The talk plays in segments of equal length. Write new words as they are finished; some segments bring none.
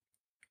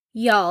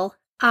Y'all,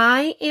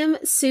 I am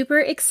super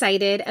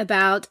excited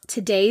about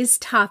today's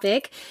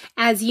topic.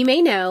 As you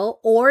may know,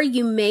 or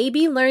you may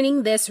be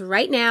learning this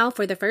right now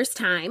for the first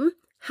time.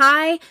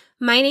 Hi,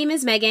 my name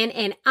is Megan,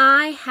 and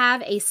I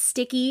have a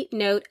sticky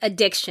note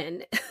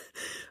addiction.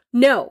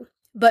 No,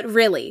 but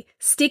really,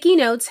 sticky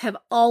notes have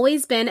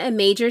always been a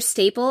major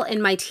staple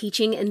in my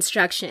teaching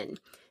instruction.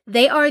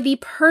 They are the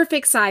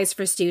perfect size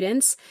for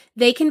students.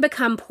 They can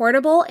become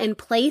portable and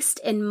placed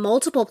in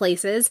multiple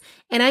places,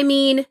 and I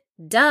mean,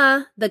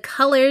 duh, the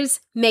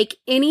colors make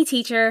any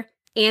teacher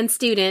and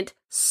student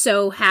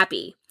so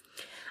happy.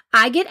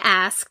 I get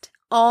asked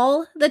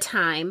all the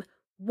time,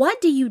 what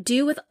do you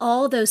do with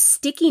all those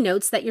sticky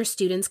notes that your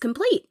students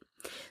complete?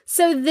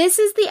 So this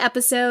is the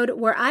episode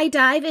where I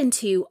dive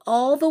into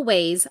all the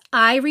ways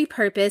I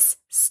repurpose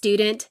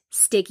student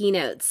sticky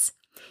notes.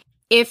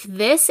 If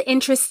this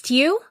interests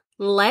you,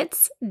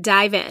 let's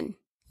dive in.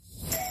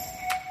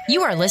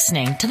 You are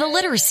listening to The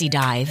Literacy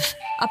Dive,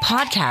 a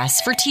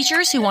podcast for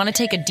teachers who want to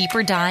take a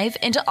deeper dive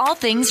into all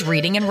things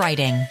reading and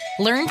writing.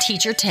 Learn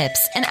teacher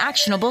tips and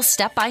actionable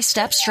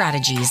step-by-step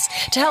strategies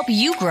to help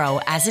you grow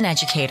as an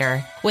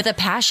educator. With a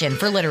passion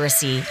for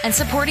literacy and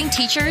supporting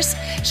teachers,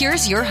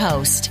 here's your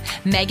host,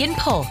 Megan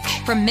Polk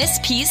from Miss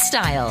P's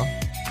Style.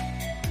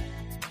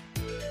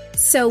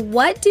 So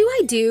what do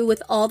I do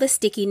with all the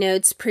sticky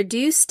notes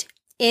produced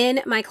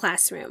in my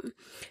classroom?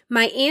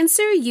 My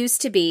answer used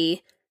to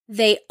be,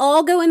 they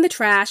all go in the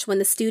trash when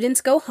the students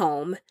go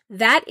home.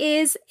 That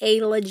is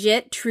a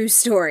legit true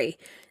story.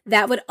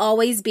 That would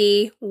always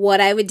be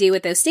what I would do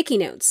with those sticky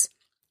notes.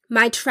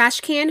 My trash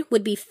can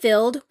would be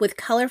filled with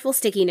colorful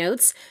sticky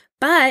notes,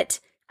 but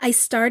I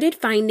started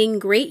finding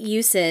great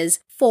uses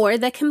for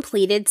the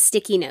completed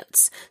sticky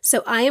notes.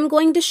 So I am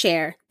going to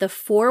share the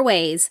 4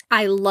 ways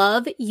I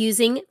love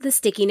using the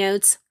sticky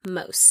notes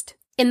most.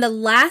 In the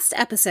last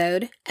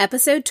episode,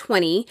 episode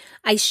 20,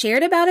 I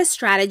shared about a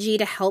strategy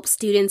to help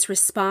students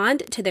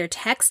respond to their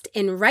text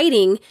in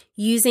writing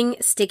using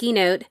sticky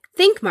note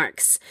think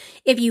marks.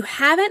 If you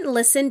haven't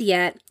listened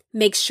yet,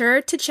 make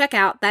sure to check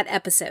out that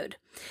episode.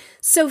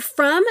 So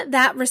from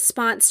that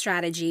response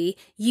strategy,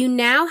 you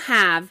now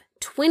have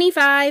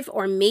 25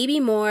 or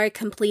maybe more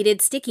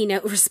completed sticky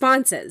note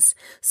responses.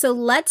 So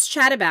let's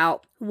chat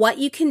about what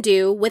you can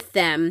do with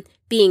them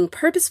being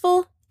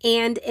purposeful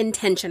and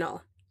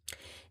intentional.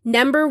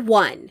 Number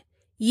 1,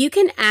 you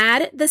can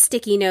add the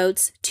sticky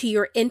notes to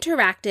your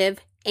interactive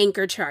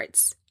anchor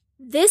charts.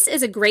 This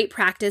is a great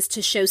practice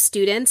to show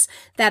students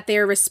that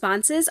their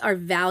responses are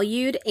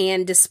valued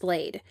and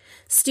displayed.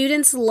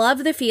 Students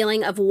love the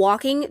feeling of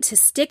walking to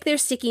stick their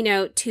sticky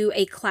note to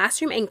a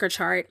classroom anchor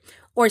chart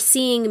or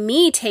seeing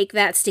me take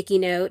that sticky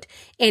note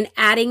and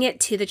adding it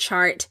to the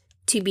chart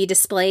to be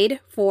displayed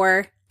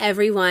for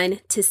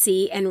everyone to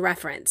see and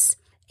reference.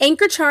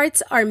 Anchor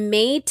charts are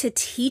made to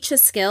teach a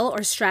skill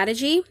or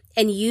strategy,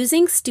 and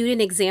using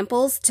student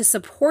examples to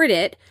support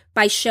it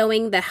by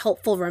showing the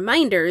helpful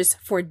reminders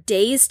for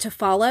days to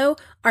follow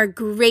are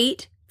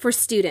great for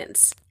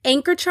students.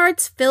 Anchor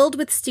charts filled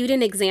with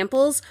student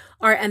examples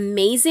are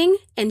amazing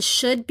and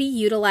should be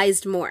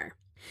utilized more.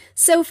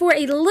 So for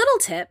a little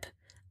tip,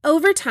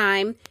 over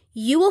time,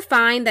 you will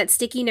find that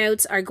sticky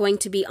notes are going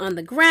to be on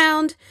the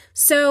ground,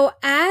 so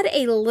add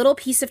a little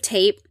piece of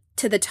tape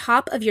to the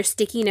top of your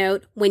sticky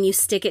note when you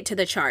stick it to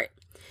the chart.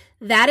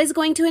 That is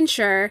going to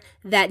ensure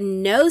that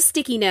no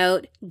sticky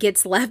note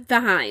gets left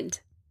behind.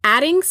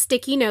 Adding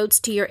sticky notes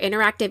to your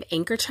interactive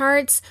anchor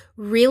charts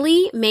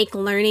really make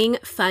learning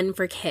fun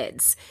for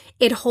kids.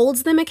 It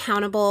holds them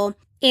accountable,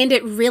 and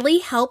it really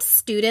helps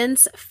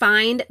students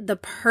find the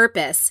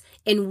purpose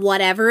in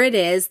whatever it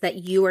is that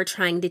you are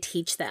trying to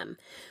teach them.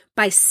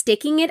 By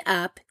sticking it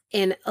up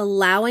and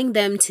allowing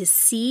them to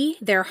see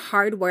their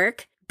hard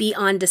work be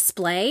on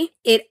display,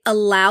 it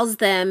allows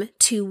them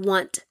to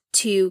want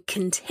to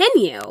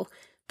continue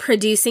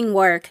producing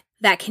work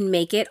that can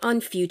make it on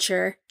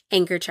future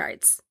anchor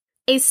charts.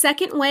 A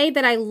second way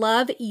that I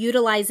love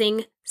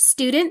utilizing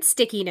student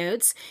sticky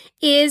notes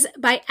is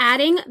by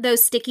adding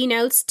those sticky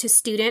notes to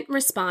student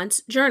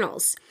response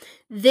journals.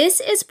 This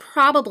is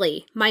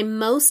probably my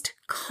most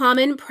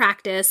common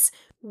practice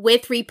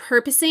with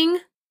repurposing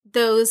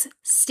those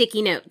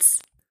sticky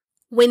notes.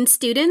 When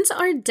students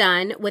are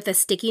done with a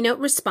sticky note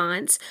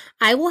response,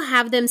 I will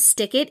have them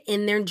stick it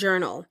in their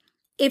journal.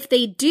 If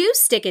they do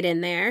stick it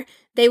in there,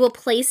 they will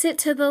place it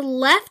to the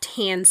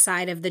left-hand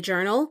side of the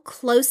journal,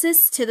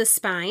 closest to the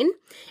spine,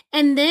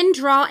 and then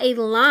draw a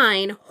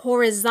line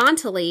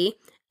horizontally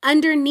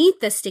underneath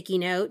the sticky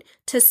note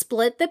to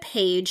split the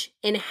page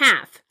in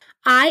half.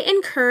 I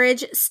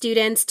encourage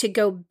students to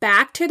go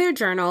back to their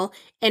journal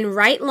and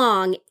write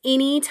long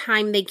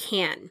anytime they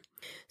can.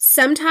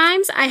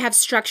 Sometimes I have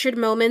structured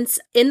moments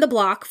in the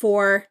block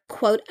for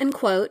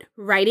quote-unquote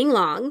writing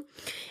long,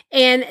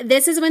 and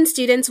this is when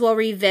students will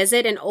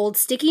revisit an old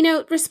sticky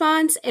note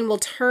response and will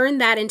turn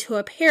that into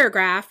a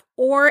paragraph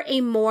or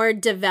a more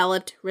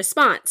developed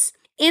response.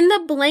 In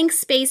the blank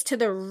space to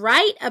the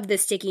right of the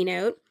sticky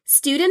note,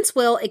 students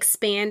will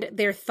expand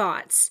their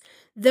thoughts.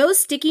 Those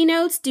sticky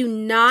notes do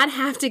not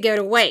have to go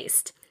to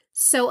waste.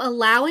 So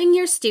allowing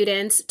your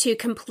students to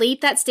complete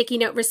that sticky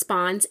note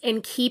response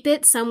and keep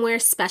it somewhere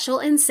special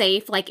and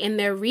safe, like in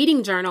their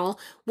reading journal,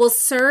 will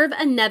serve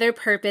another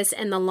purpose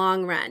in the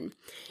long run.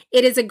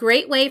 It is a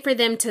great way for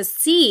them to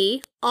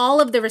see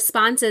all of the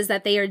responses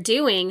that they are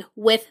doing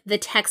with the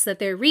text that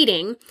they're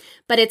reading,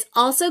 but it's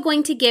also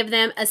going to give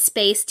them a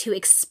space to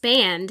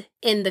expand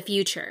in the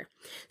future.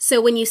 So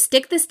when you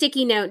stick the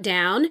sticky note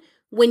down,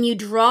 when you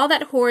draw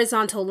that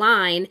horizontal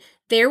line,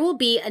 there will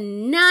be a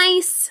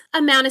nice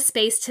amount of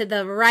space to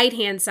the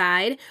right-hand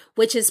side,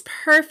 which is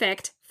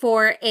perfect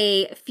for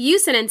a few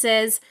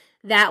sentences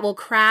that will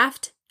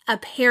craft a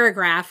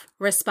paragraph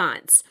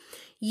response.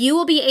 You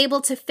will be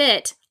able to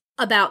fit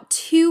about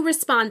 2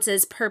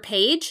 responses per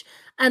page,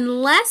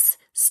 unless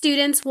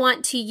students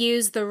want to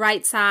use the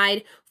right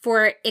side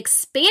for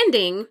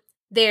expanding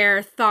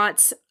their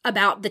thoughts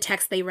about the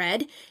text they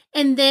read,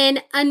 and then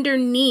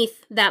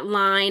underneath that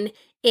line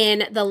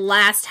in the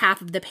last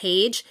half of the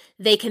page,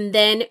 they can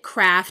then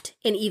craft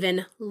an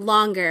even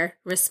longer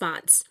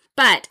response.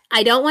 But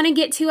I don't want to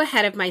get too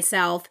ahead of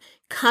myself.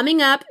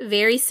 Coming up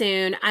very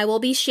soon, I will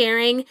be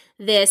sharing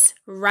this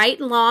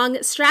write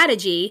long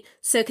strategy,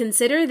 so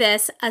consider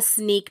this a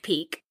sneak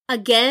peek.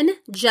 Again,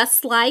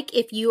 just like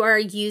if you are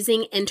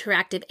using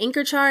interactive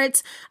anchor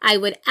charts, I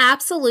would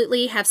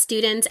absolutely have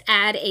students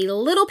add a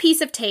little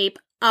piece of tape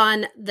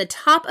on the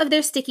top of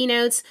their sticky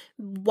notes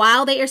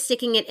while they are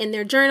sticking it in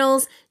their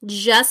journals,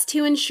 just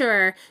to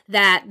ensure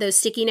that those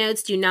sticky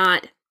notes do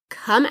not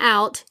come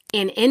out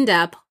and end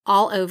up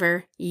all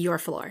over your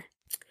floor.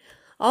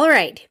 All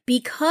right,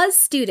 because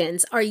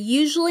students are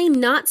usually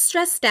not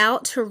stressed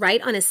out to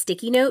write on a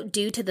sticky note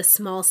due to the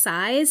small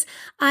size,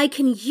 I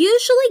can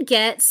usually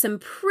get some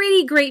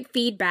pretty great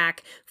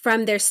feedback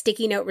from their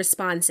sticky note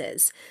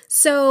responses.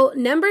 So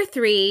number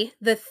 3,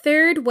 the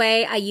third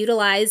way I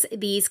utilize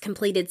these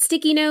completed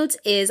sticky notes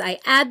is I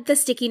add the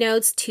sticky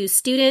notes to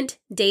student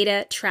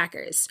data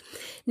trackers.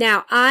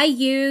 Now, I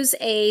use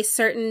a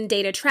certain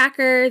data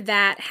tracker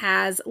that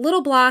has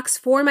little blocks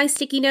for my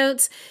sticky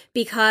notes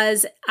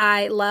because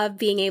I love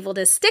being able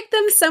to stick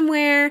them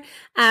somewhere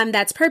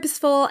that's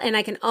purposeful, and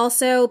I can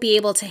also be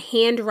able to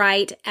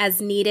handwrite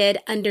as needed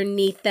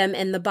underneath them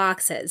in the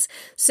boxes.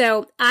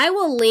 So I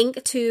will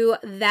link to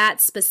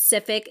that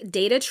specific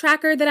data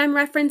tracker that I'm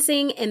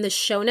referencing in the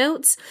show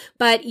notes,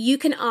 but you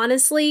can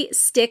honestly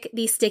stick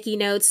these sticky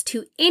notes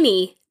to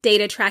any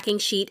data tracking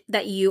sheet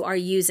that you are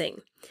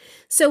using.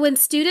 So when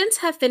students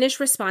have finished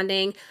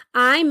responding,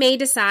 I may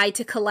decide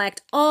to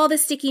collect all the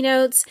sticky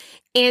notes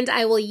and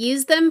I will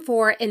use them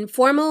for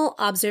informal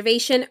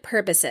observation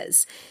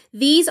purposes.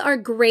 These are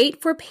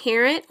great for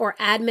parent or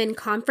admin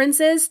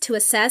conferences to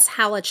assess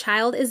how a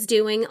child is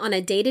doing on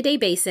a day-to-day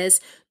basis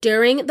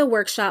during the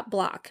workshop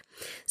block.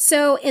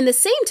 So in the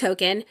same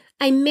token,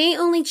 I may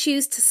only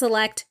choose to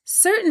select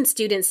certain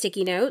student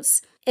sticky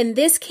notes. In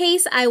this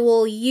case, I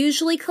will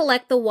usually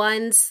collect the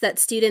ones that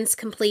students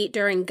complete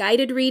during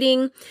guided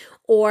reading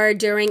or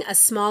during a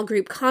small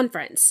group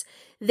conference.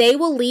 They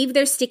will leave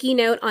their sticky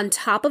note on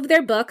top of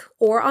their book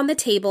or on the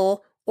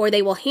table, or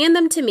they will hand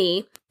them to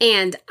me,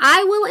 and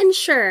I will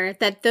ensure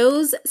that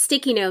those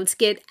sticky notes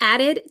get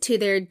added to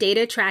their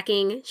data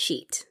tracking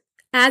sheet.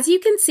 As you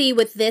can see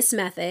with this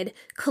method,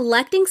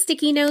 collecting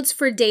sticky notes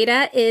for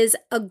data is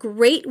a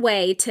great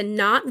way to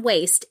not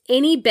waste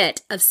any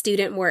bit of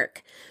student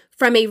work.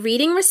 From a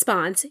reading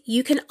response,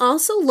 you can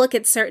also look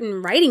at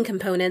certain writing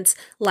components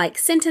like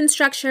sentence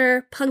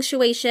structure,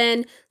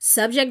 punctuation,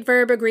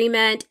 subject-verb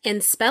agreement,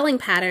 and spelling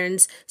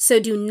patterns, so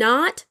do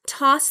not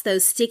toss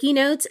those sticky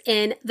notes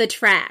in the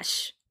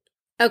trash.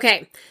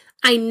 Okay,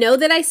 I know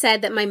that I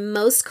said that my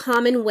most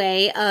common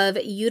way of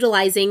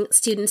utilizing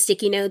student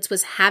sticky notes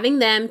was having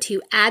them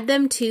to add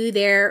them to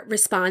their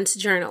response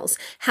journals.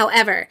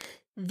 However,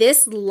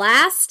 this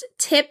last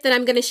tip that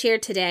I'm going to share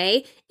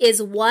today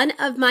is one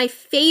of my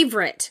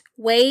favorite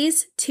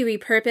ways to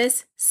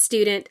repurpose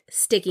student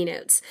sticky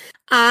notes.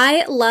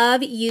 I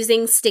love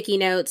using sticky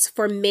notes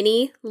for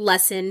mini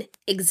lesson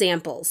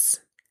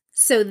examples.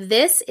 So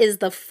this is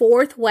the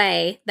 4th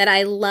way that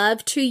I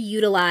love to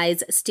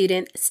utilize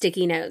student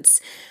sticky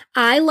notes.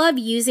 I love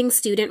using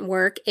student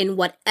work in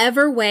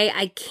whatever way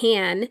I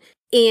can,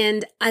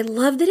 and I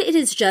love that it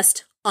is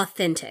just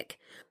authentic.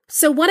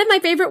 So one of my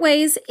favorite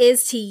ways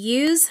is to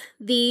use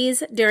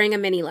these during a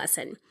mini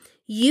lesson.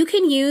 You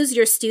can use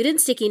your student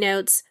sticky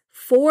notes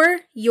for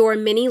your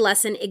mini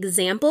lesson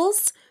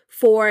examples,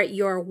 for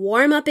your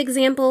warm-up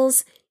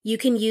examples. You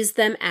can use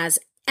them as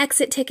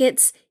exit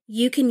tickets.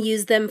 You can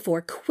use them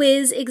for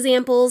quiz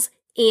examples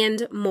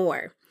and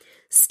more.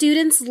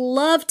 Students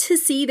love to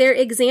see their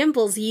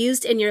examples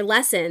used in your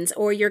lessons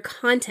or your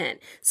content,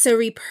 so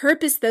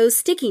repurpose those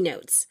sticky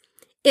notes.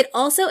 It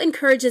also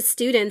encourages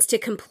students to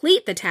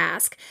complete the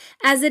task,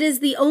 as it is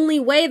the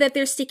only way that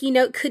their sticky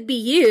note could be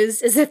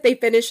used is if they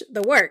finish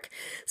the work.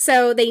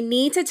 So they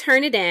need to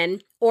turn it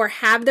in or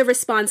have the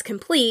response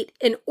complete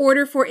in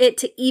order for it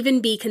to even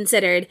be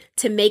considered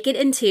to make it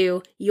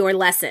into your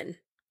lesson.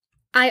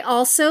 I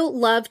also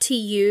love to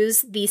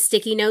use these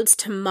sticky notes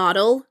to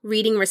model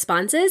reading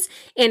responses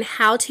and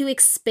how to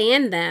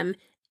expand them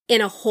in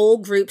a whole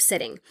group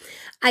sitting.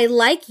 I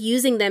like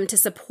using them to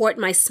support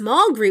my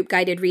small group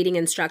guided reading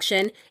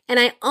instruction, and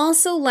I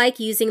also like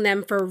using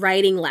them for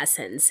writing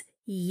lessons.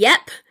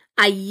 Yep,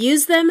 I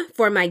use them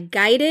for my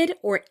guided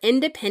or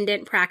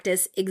independent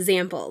practice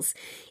examples.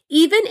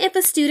 Even if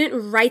a student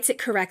writes it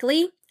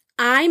correctly,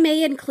 I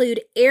may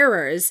include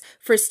errors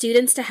for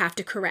students to have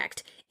to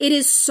correct. It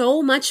is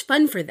so much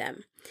fun for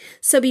them.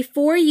 So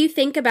before you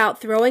think about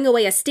throwing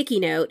away a sticky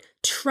note,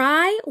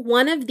 try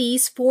one of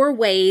these 4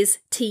 ways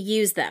to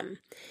use them.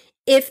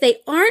 If they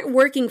aren't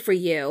working for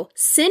you,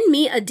 send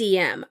me a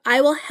DM.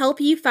 I will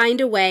help you find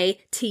a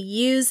way to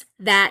use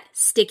that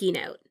sticky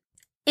note.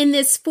 In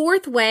this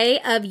 4th way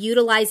of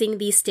utilizing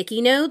these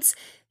sticky notes,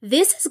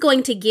 this is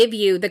going to give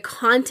you the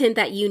content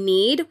that you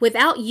need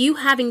without you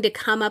having to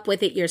come up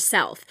with it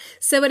yourself.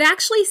 So it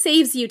actually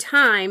saves you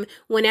time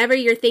whenever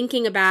you're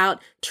thinking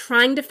about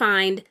trying to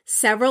find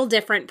several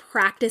different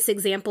practice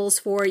examples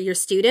for your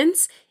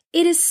students.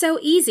 It is so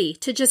easy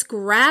to just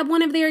grab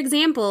one of their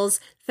examples,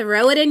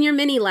 throw it in your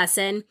mini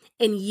lesson,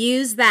 and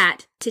use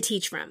that to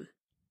teach from.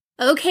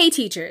 Okay,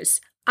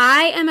 teachers,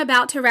 I am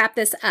about to wrap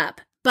this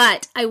up.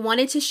 But I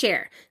wanted to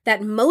share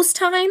that most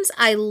times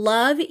I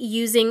love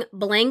using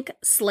blank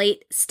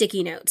slate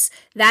sticky notes.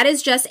 That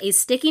is just a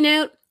sticky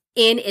note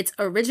in its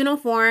original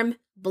form,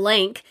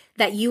 blank,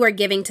 that you are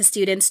giving to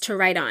students to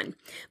write on.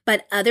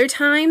 But other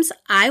times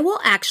I will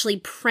actually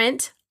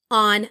print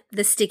on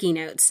the sticky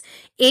notes.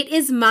 It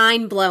is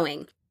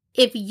mind-blowing.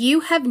 If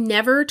you have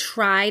never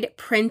tried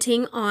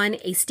printing on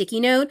a sticky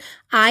note,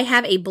 I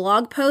have a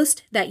blog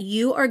post that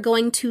you are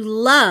going to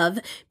love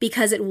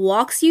because it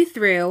walks you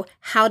through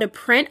how to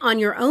print on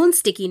your own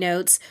sticky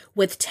notes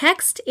with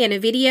text and a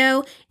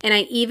video, and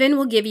I even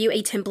will give you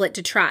a template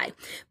to try.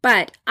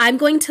 But I'm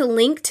going to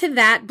link to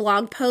that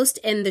blog post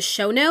in the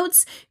show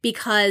notes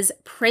because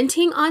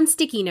printing on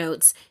sticky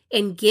notes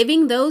and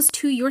giving those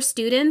to your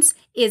students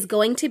is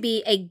going to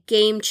be a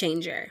game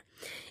changer.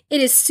 It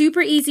is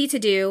super easy to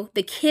do.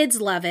 The kids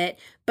love it,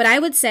 but I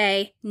would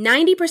say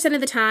 90% of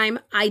the time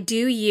I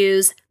do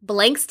use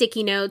blank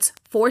sticky notes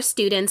for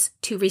students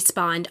to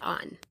respond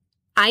on.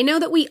 I know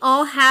that we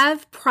all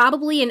have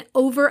probably an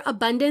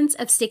overabundance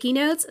of sticky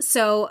notes,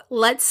 so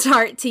let's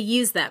start to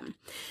use them.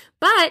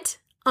 But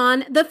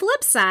on the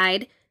flip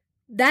side,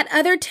 that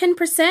other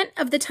 10%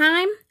 of the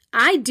time,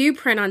 I do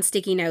print on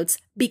sticky notes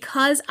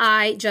because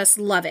I just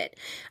love it.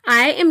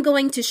 I am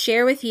going to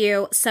share with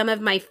you some of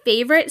my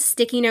favorite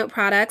sticky note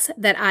products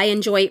that I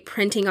enjoy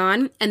printing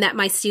on and that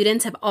my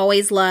students have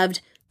always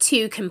loved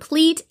to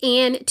complete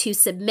and to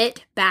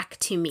submit back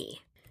to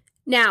me.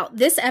 Now,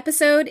 this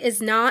episode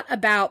is not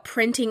about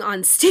printing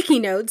on sticky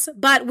notes,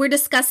 but we're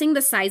discussing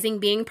the sizing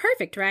being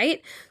perfect,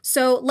 right?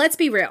 So let's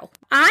be real.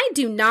 I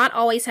do not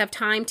always have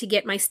time to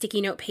get my sticky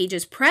note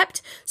pages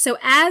prepped. So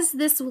as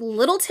this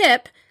little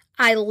tip,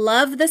 I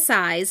love the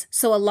size,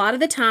 so a lot of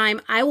the time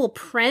I will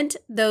print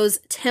those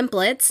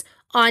templates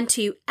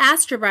onto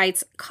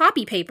Astrobright's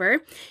copy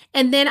paper,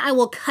 and then I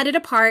will cut it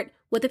apart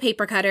with a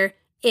paper cutter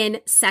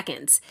in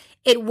seconds.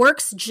 It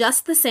works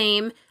just the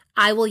same.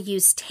 I will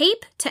use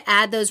tape to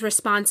add those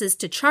responses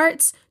to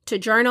charts, to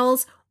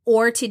journals,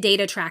 or to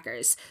data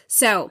trackers.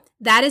 So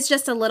that is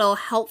just a little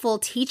helpful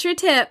teacher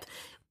tip.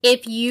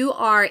 If you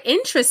are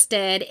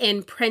interested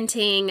in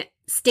printing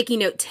sticky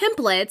note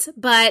templates,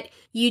 but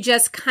you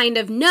just kind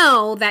of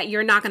know that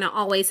you're not going to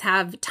always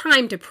have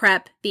time to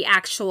prep the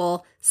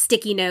actual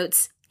sticky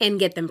notes and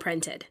get them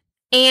printed.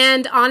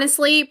 And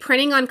honestly,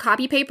 printing on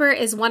copy paper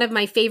is one of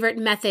my favorite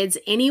methods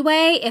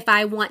anyway, if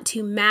I want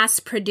to mass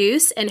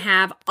produce and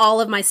have all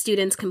of my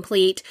students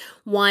complete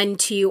 1,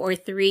 2, or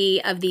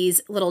 3 of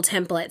these little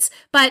templates.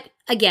 But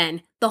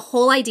again, the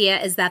whole idea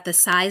is that the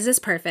size is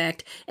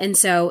perfect, and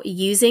so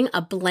using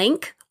a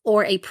blank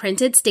or a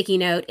printed sticky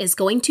note is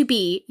going to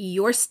be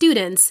your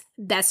student's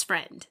best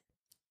friend.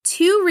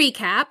 To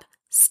recap,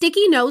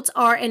 sticky notes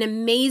are an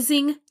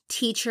amazing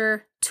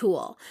teacher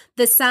tool.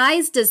 The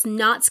size does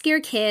not scare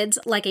kids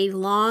like a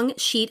long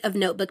sheet of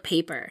notebook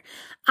paper.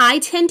 I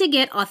tend to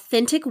get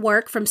authentic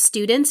work from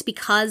students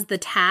because the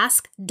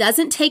task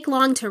doesn't take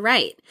long to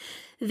write.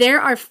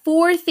 There are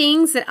 4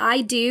 things that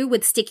I do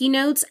with sticky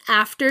notes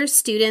after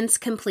students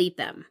complete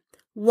them.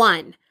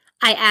 1,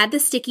 I add the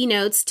sticky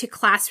notes to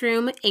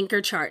classroom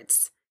anchor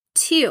charts.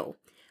 2,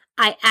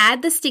 I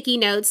add the sticky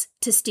notes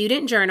to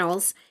student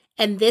journals,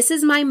 and this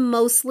is my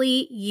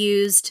mostly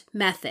used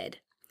method.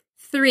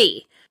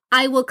 3,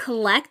 I will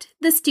collect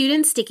the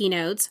student sticky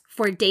notes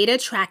for data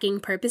tracking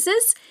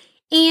purposes.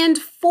 And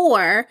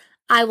 4,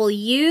 I will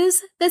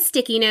use the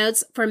sticky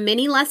notes for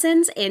mini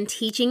lessons and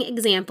teaching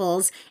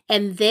examples,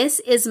 and this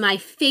is my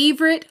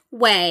favorite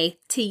way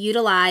to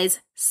utilize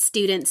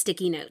student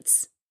sticky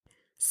notes.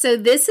 So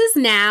this is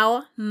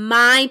now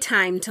my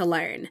time to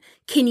learn.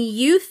 Can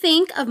you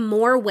think of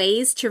more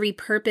ways to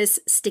repurpose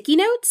sticky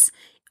notes?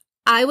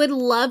 I would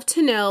love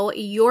to know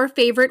your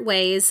favorite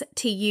ways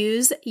to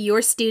use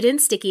your student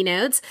sticky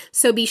notes,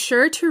 so be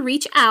sure to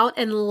reach out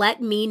and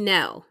let me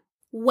know.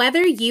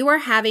 Whether you are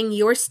having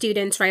your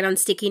students write on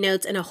sticky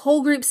notes in a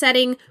whole group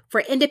setting,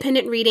 for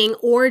independent reading,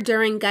 or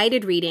during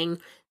guided reading,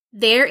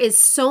 There is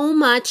so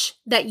much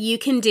that you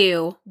can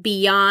do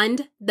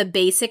beyond the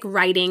basic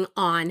writing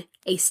on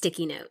a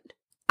sticky note.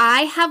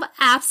 I have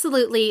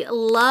absolutely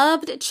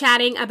loved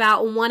chatting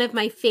about one of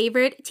my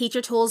favorite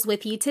teacher tools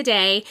with you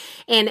today,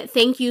 and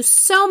thank you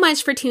so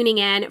much for tuning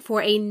in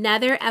for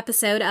another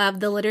episode of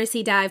the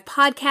Literacy Dive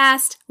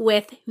podcast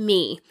with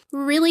me.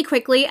 Really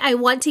quickly, I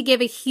want to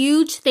give a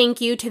huge thank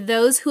you to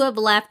those who have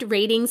left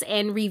ratings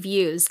and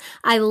reviews.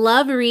 I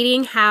love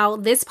reading how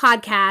this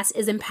podcast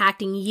is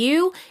impacting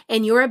you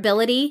and your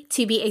ability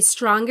to be a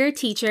stronger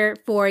teacher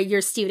for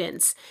your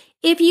students.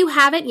 If you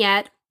haven't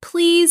yet,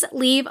 please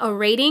leave a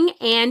rating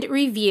and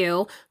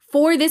review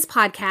for this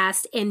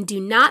podcast and do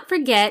not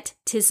forget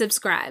to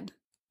subscribe.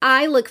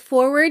 I look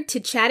forward to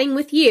chatting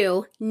with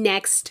you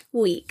next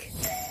week.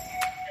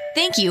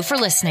 Thank you for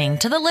listening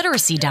to the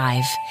Literacy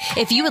Dive.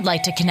 If you would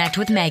like to connect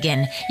with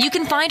Megan, you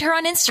can find her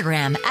on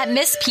Instagram at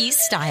Miss P's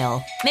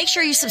Style. Make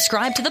sure you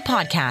subscribe to the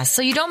podcast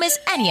so you don't miss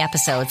any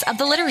episodes of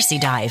the Literacy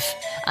Dive.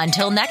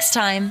 Until next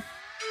time.